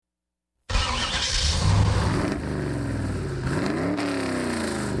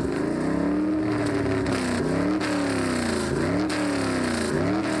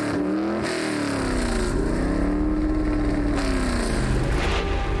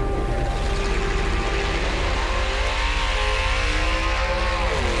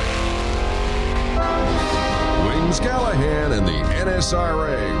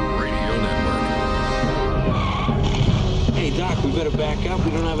NSRA Radio Network. Hey, Doc, we better back up. We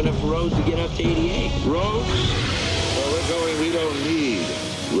don't have enough roads to get up to 88. Roads? Where we're going, we don't need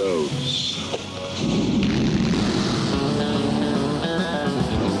roads.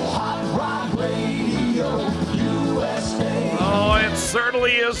 Oh, it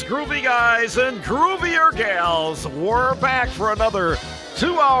certainly is groovy guys and groovier gals. We're back for another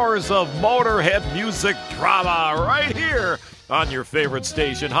 2 hours of Motorhead music drama right here on your favorite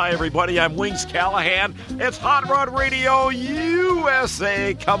station. Hi, everybody. I'm Wings Callahan. It's Hot Rod Radio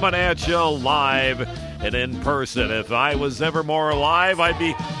USA coming at you live and in person. If I was ever more alive, I'd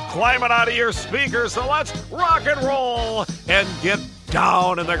be climbing out of your speakers. So let's rock and roll and get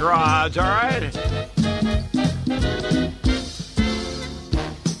down in the garage, all right?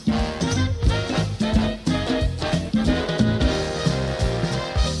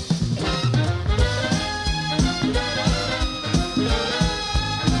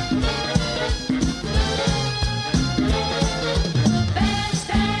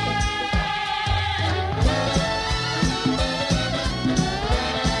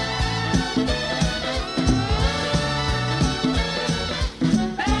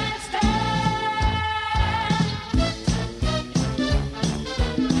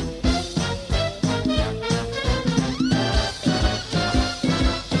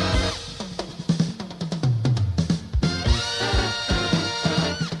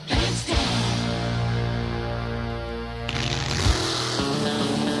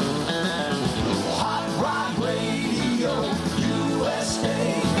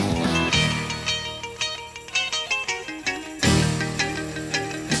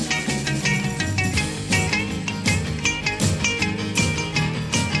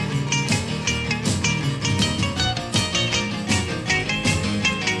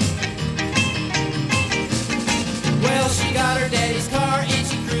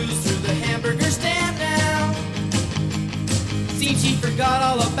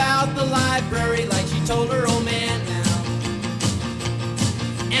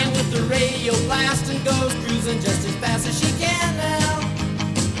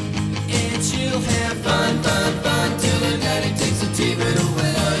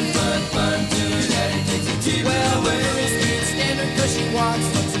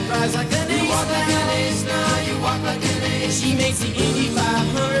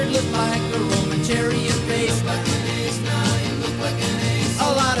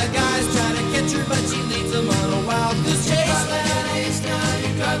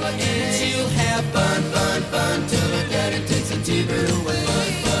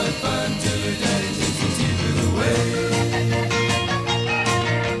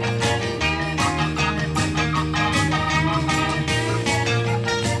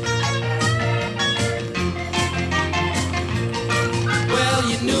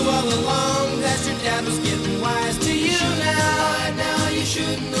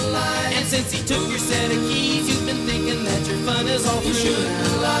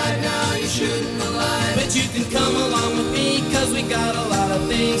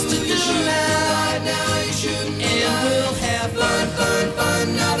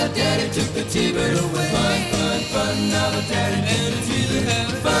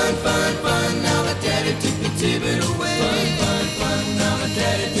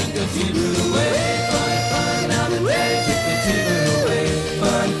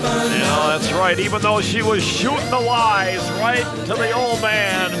 Even though she was shooting the lies right to the old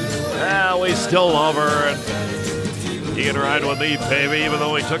man, we still love her. And you can ride with me, baby, even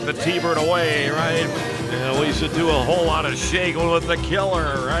though we took the T-Bird away, right? Yeah, we should do a whole lot of shaking with the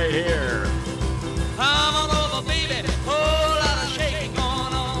killer right here. Come on over, baby, whole lot of shaking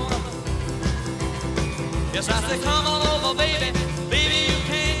going on. Yes, I said, come on over, baby, baby, you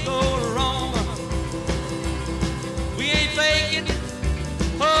can't go wrong. We ain't faking,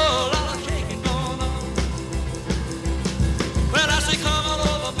 whole lot. Well, I say, come on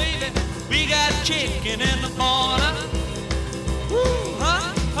over, baby. We got chicken in the corner. Woo,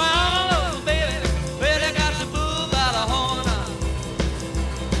 huh? Come on over, baby. Well, they got the bull by the horn.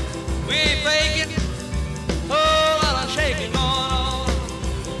 We ain't faking. Oh, lot of shaking going on.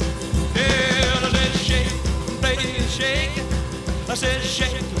 Yeah, let's shake, baby, shake. I said,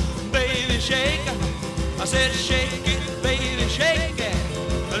 shake, baby, shake. I said, shake it, baby, shake it.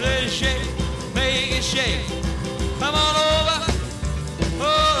 Let's shake, baby, shake. Come on over. Oh,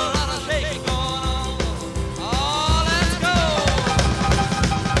 a lot of shaking going on. Oh, let's go.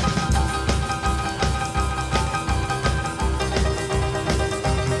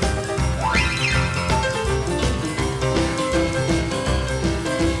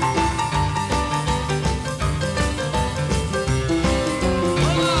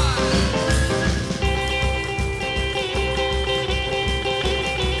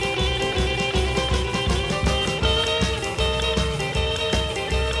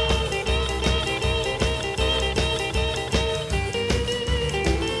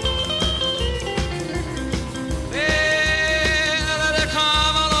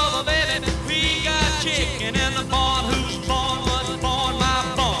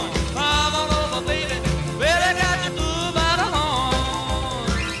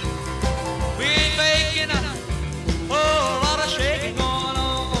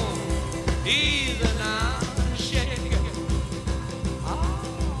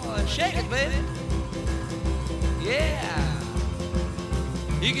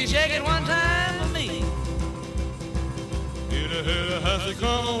 shake it one time for me. It has to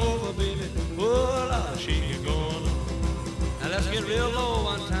come over, baby. Oh, Lord, shake it going. Now let's get real low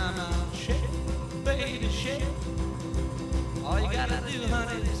one time now. Shake, baby, shake. All you gotta do,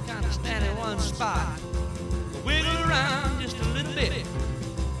 honey, is kind of stand in one spot. Wiggle around just a little bit.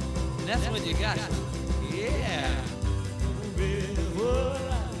 And that's when you got it. Yeah. Baby, oh, Lord,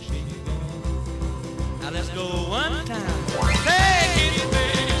 shake it going. Now let's go one time. Shake it,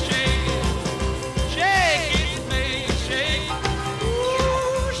 baby, shake it. Shake it, baby, shake it.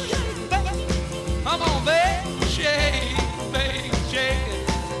 Ooh, shake it, baby. Come on, baby, shake it, baby, shake it.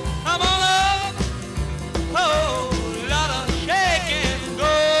 Come on up. Oh, lot of shaking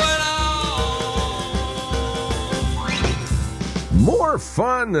going on. More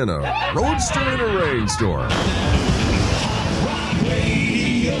fun than a roadster in a rainstorm.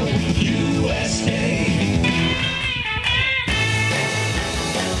 Radio USA.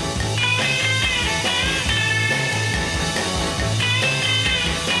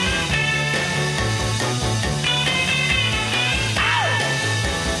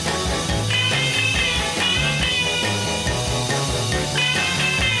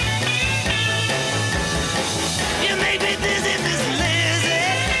 You make me dizzy, Miss Lizzy,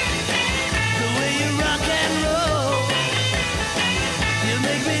 the way you rock and roll. You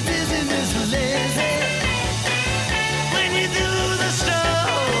make me dizzy, Miss Lizzy, when you do the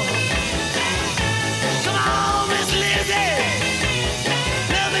stroll. Come on, Miss Lizzy,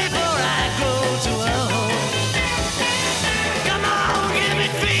 love me before I go to a hole. Come on, give me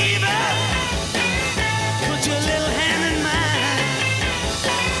fever, put your little hand in mine.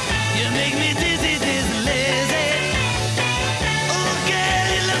 You make me dizzy, dizzy, Lizzy. Oh, girl,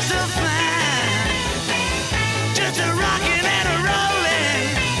 you look so fine. Just a rockin' and a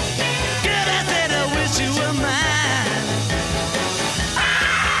rollin'. Girl, I said I wish you were mine.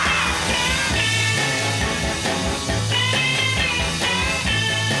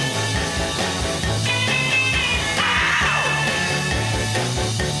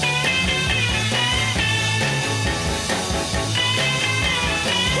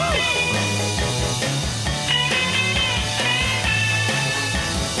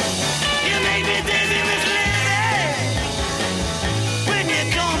 You make me dizzy, Miss Lizzy, when you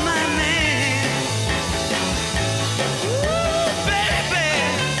call my name. Ooh, baby,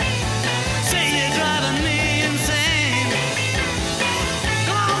 say you're driving me insane.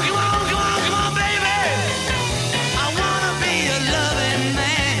 Come on, come on, come on, come on, baby. I wanna be your loving man.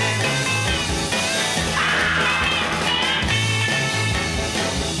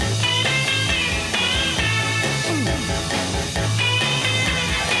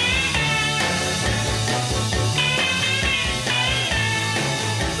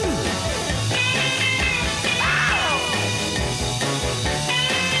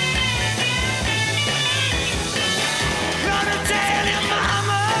 Gonna tell your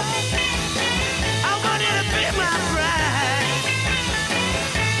mama I want you to be my bride.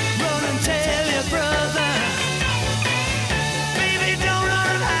 Run and tell your brother, baby, don't run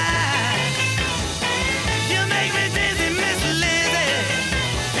and hide. You make me dizzy, Miss Lizzy.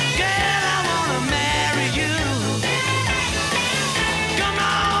 Girl, I wanna marry you. Come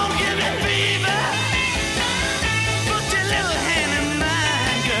on, give me fever. Put your little hand in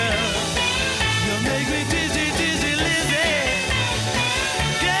mine, girl. You make me dizzy, dizzy, Lizzy.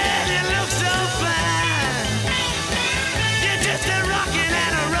 Girl, you look so fine. You're just a rockin'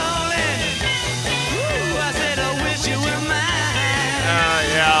 and a rollin'. Ooh, I said I wish you were mine.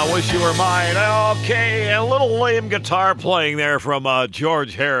 Yeah, I wish you were mine. Okay, a little lame guitar playing there from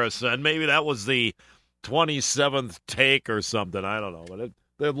George Harrison. Maybe that was the 27th take or something. I don't know. But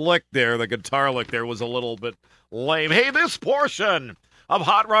the lick there, the guitar lick there, was a little bit lame. Hey, this portion of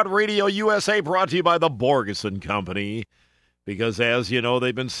Hot Rod Radio USA brought to you by the Borgeson Company. Because, as you know,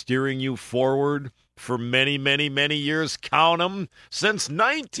 they've been steering you forward for many, many, many years. Count them. Since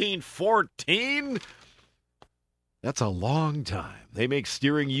 1914. That's a long time. They make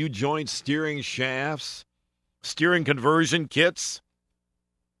steering U-joints, steering shafts, steering conversion kits.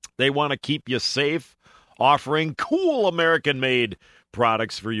 They want to keep you safe, offering cool American-made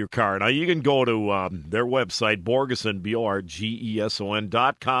products for your car. Now, you can go to their website, Borgeson,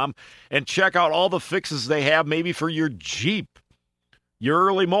 BORGESON.com, and check out all the fixes they have, maybe for your Jeep, your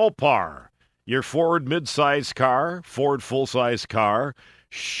early Mopar, your Ford midsize car, Ford full-size car,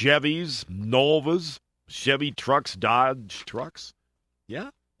 Chevys, Novas, Chevy trucks, Dodge trucks. Yeah,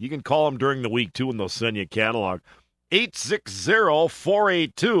 you can call them during the week, too, and they'll send you a catalog.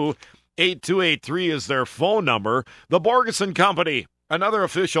 860-482-8283 is their phone number. The Borgeson Company another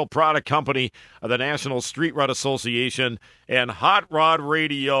official product company of the National Street Rod Association and Hot Rod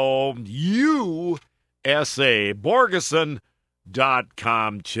Radio USA.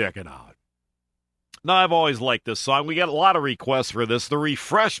 Borgeson.com. Check it out. Now, I've always liked this song. We get a lot of requests for this. The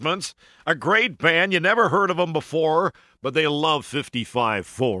Refreshments, a great band. You never heard of them before, but they love 55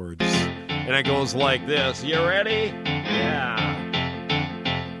 Fords. And it goes like this. You ready? Yeah.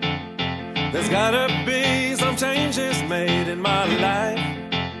 There's gotta be some changes made in my life.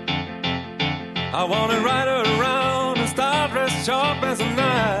 I wanna ride around and start dressed sharp as a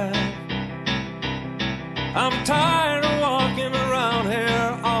knife. I'm tired of walking around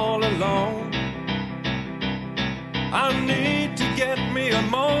here all alone. I need to get me a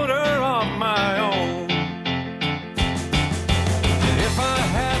motor of my own. If I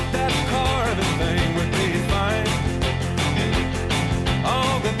had that car, everything would be fine.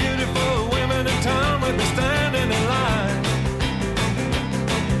 All the beautiful women in town would be standing in line.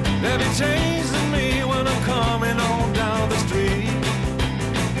 They'll be chasing me when I'm coming on down the street,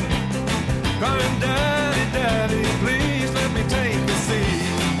 crying, "Daddy, Daddy, please let me take a seat."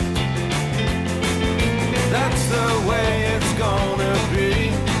 That's the way it's gonna be.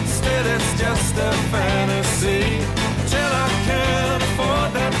 Still, it's just a fantasy. Till I can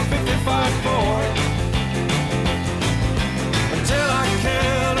afford that 55 Ford. Until I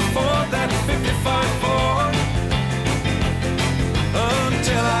can afford that 55 Ford.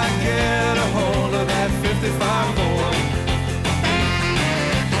 Until I get a hold of that 55 Ford.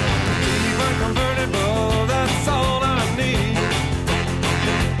 Even convertible, that's all I need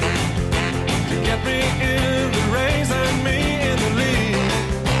to get me in the race and me in the lead.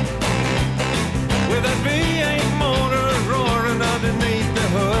 With that V8 motor roaring underneath the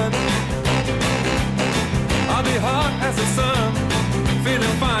hood, I'll be hot as the sun,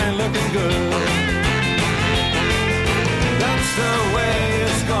 feeling fine, looking good. That's the way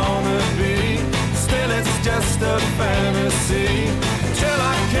it's gonna be. Still, it's just a fantasy. Till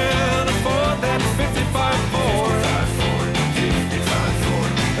I can afford that 55 Ford.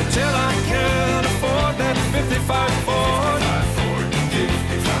 Till I can afford that 55 Ford.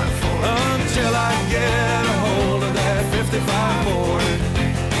 Until I get a hold of that 55 Ford.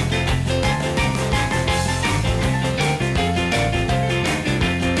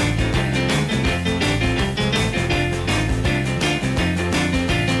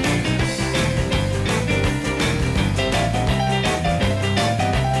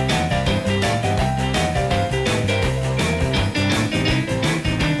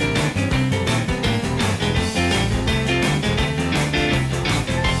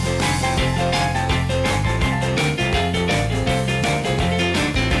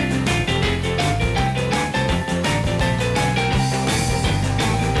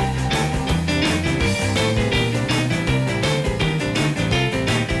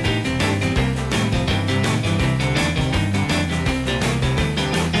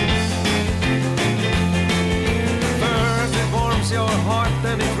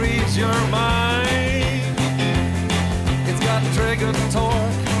 Your mind. It's got trigger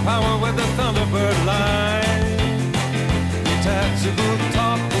torque, power with the Thunderbird line. Detachable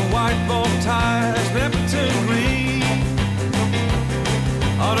top, white bolt tires, Neptune green.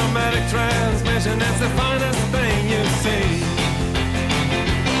 Automatic transmission, it's the finest thing you've seen.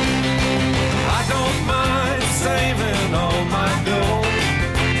 I don't mind saving all my dough,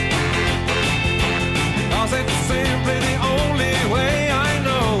 'cause it's simply the only way I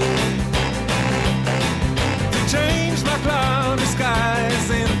know change my cloudy skies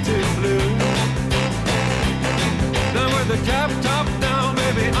into blue. Now with the cap top down,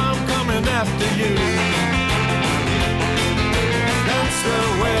 baby, I'm coming after you. That's the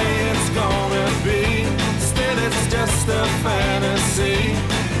way it's gonna be. Still, it's just a fantasy.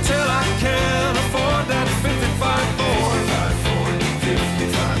 Till I can afford that 55 Ford.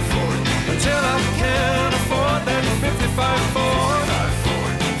 Until I can afford that 55 Ford.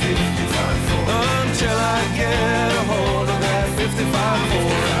 Until I get a hold of that 55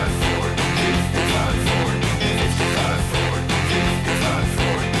 Ford.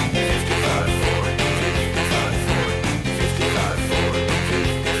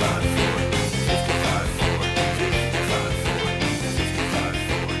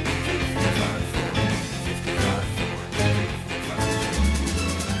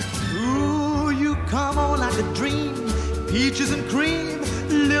 Ooh, you come on like a dream, peaches and cream,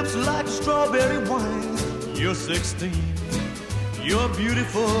 lips like strawberry wine. You're 16, you're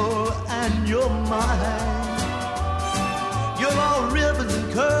beautiful and you're mine. You're all ribbons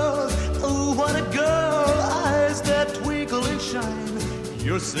and curls, oh what a girl, eyes that twinkle and shine.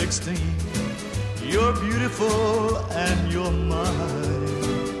 You're 16, You're beautiful and you're mine.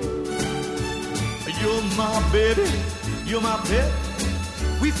 You're my baby, you're my pet.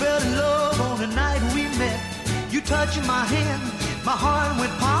 We fell in love on the night we met. You touching my hand, my heart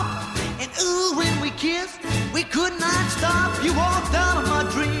went pop. And ooh, when we kissed, we could not stop. You walked out of my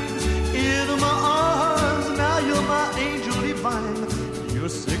dreams, into my arms. Now you're my angel divine. You're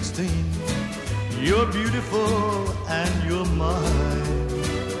 16, you're beautiful and you're mine.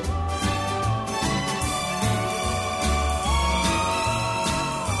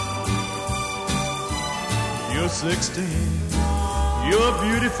 You're 16, you're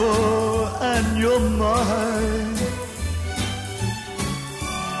beautiful and you're mine.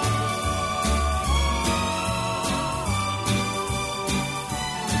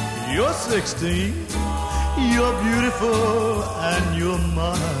 You're 16, you're beautiful and you're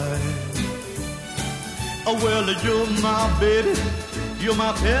mine. Oh, well, you're my baby, you're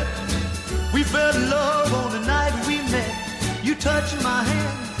my pet. We fell in love on the night we met. You touching my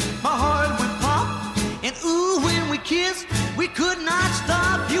hand, my heart went pop. And ooh, when we kissed, we could not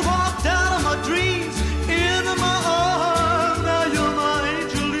stop. You walked out of my dreams, into my arms. Now you're my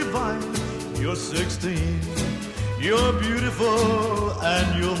angel divine. You're 16, you're beautiful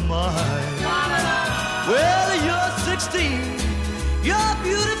and you're mine. Well, you're 16, you're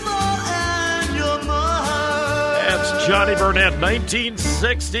beautiful and you're mine. That's Johnny Burnett,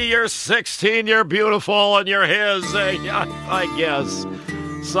 1960. You're 16, you're beautiful and you're his. I guess.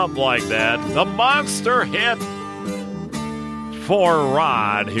 Something like that. The monster hit for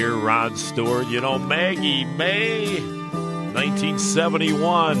Rod here, Rod Stewart. You know, Maggie May,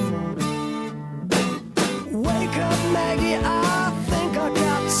 1971. Wake up, Maggie, I think I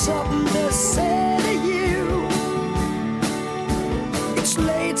got something to say to you. It's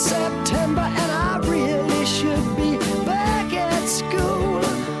late September and I really should be back at school.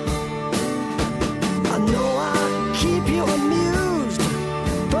 I know I keep you amused,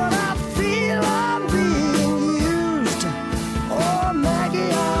 but I feel I'm being used. Oh,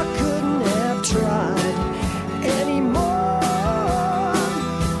 Maggie, I couldn't have tried anymore.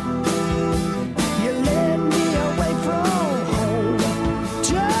 You led me away from home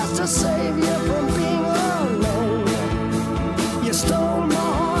just to save you from being alone. You stole my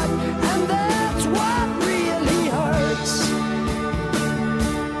heart, and that's what really hurts.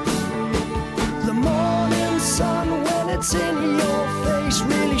 The morning sun, when it's in your face,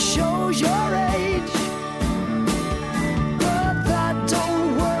 really shows your age. But that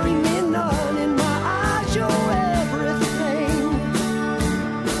don't worry me none. In my eyes, you're everything.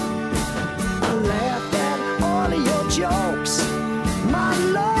 I laughed at all of your jokes. My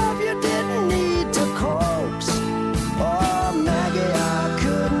love, you didn't need to coax. Oh, Maggie, I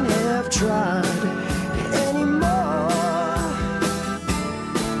couldn't have tried anymore.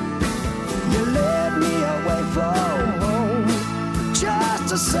 You led me away from home just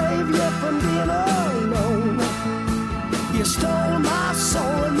to save you from being alone. You stole my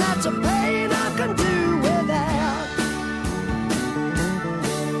soul, and that's a pain I can do without.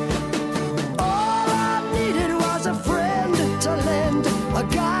 All I needed was a friend to lend a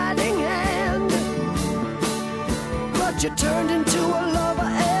guiding hand. But you turned into a lover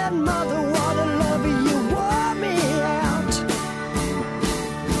and mother. What a lover, you wore me out.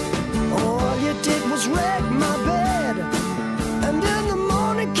 All you did was wreck my bed, and in the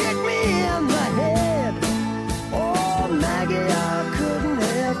morning kick me in the head. Oh, Maggie, I couldn't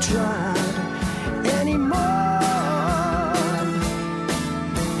have tried anymore.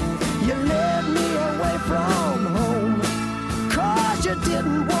 You led me away from home 'cause you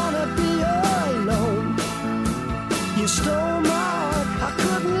didn't want to be alone. You stole my heart, I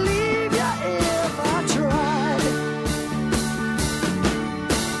couldn't leave you if I tried.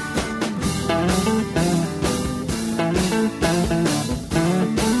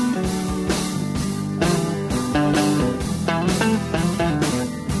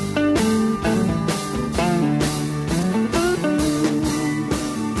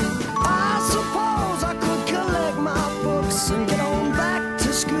 I suppose I could collect my books and get on back to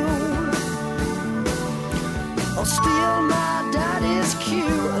school, or steal my daddy's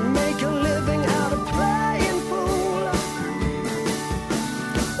cue and make a living out of playing fool,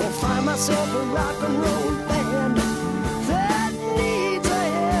 or find myself a rock and roll band that needs a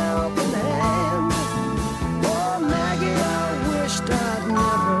helping hand. Oh, Maggie, I wished I'd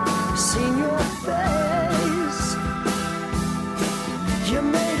never seen your face. You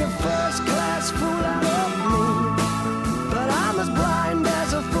made a first-class fool out of me, but I'm as blind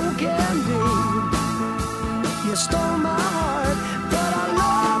as a fool can be. You stole my heart, but I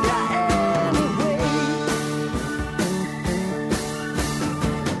love you anyway.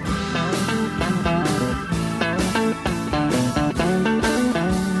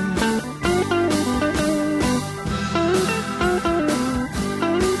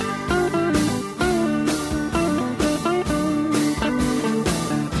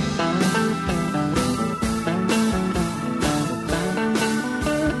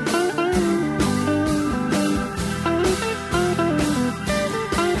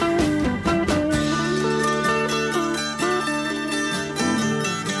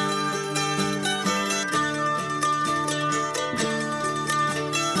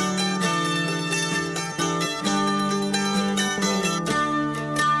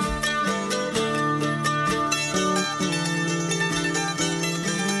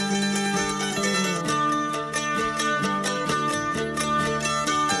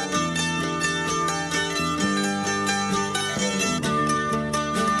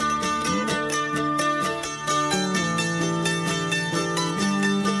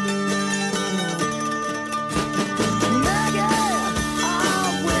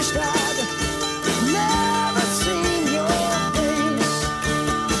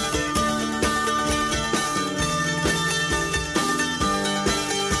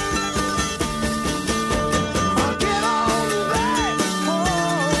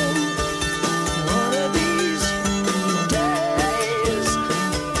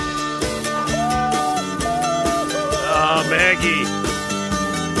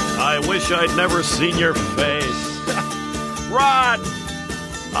 I wish I'd never seen your face. Rod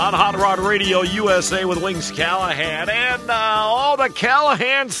on Hot Rod Radio USA with Wings Callahan. And all the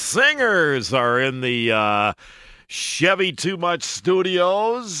Callahan singers are in the Chevy Too Much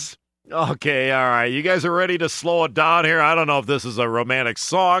Studios. Okay, all right. You guys are ready to slow it down here? I don't know if this is a romantic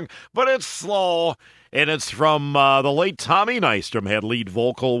song, but it's slow. And it's from the late Tommy Nystrom had lead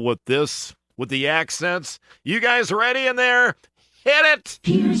vocal with this, with the accents. You guys ready in there? Hit it!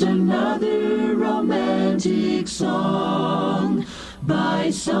 Here's another romantic song by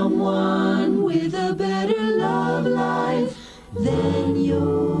someone with a better love life than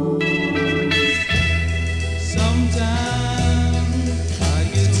yours. Sometimes I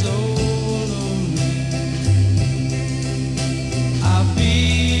get so lonely, I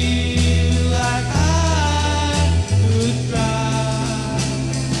feel like I could cry,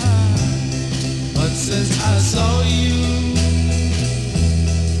 but since I saw you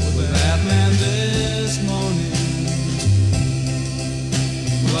with that man this morning,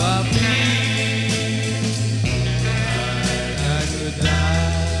 well, I feel like I could die.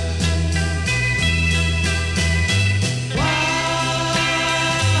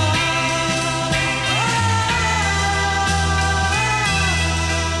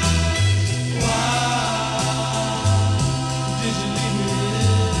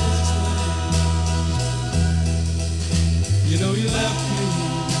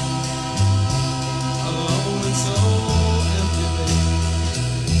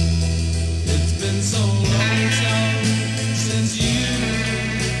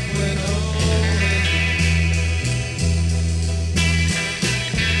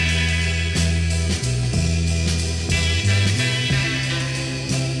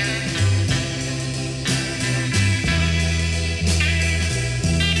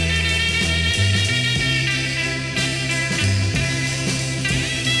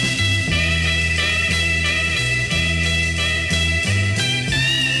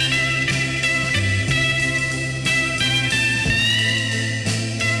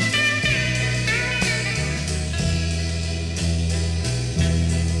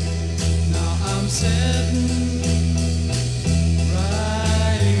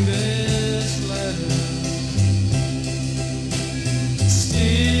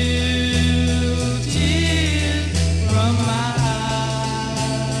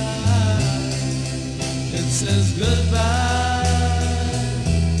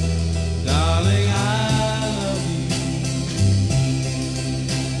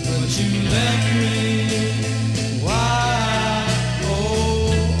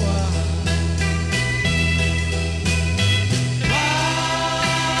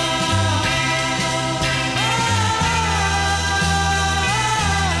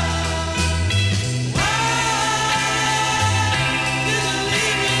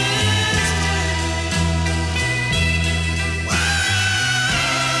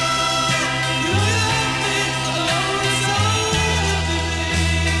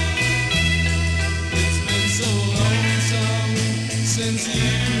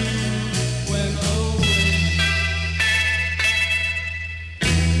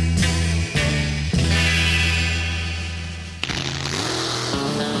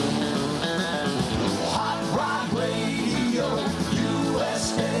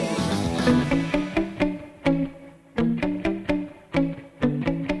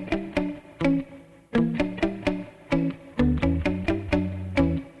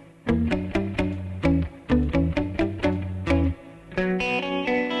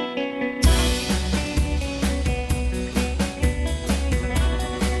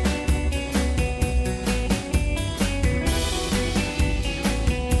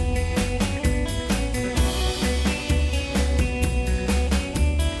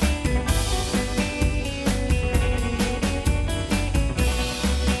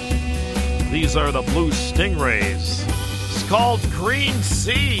 These are the Blue Stingrays. It's called Green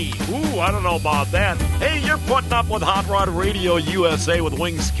Sea. Ooh, I don't know about that. Hey, you're putting up with Hot Rod Radio USA with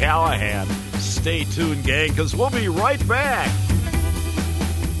Wings Callahan. Stay tuned, gang, because we'll be right back.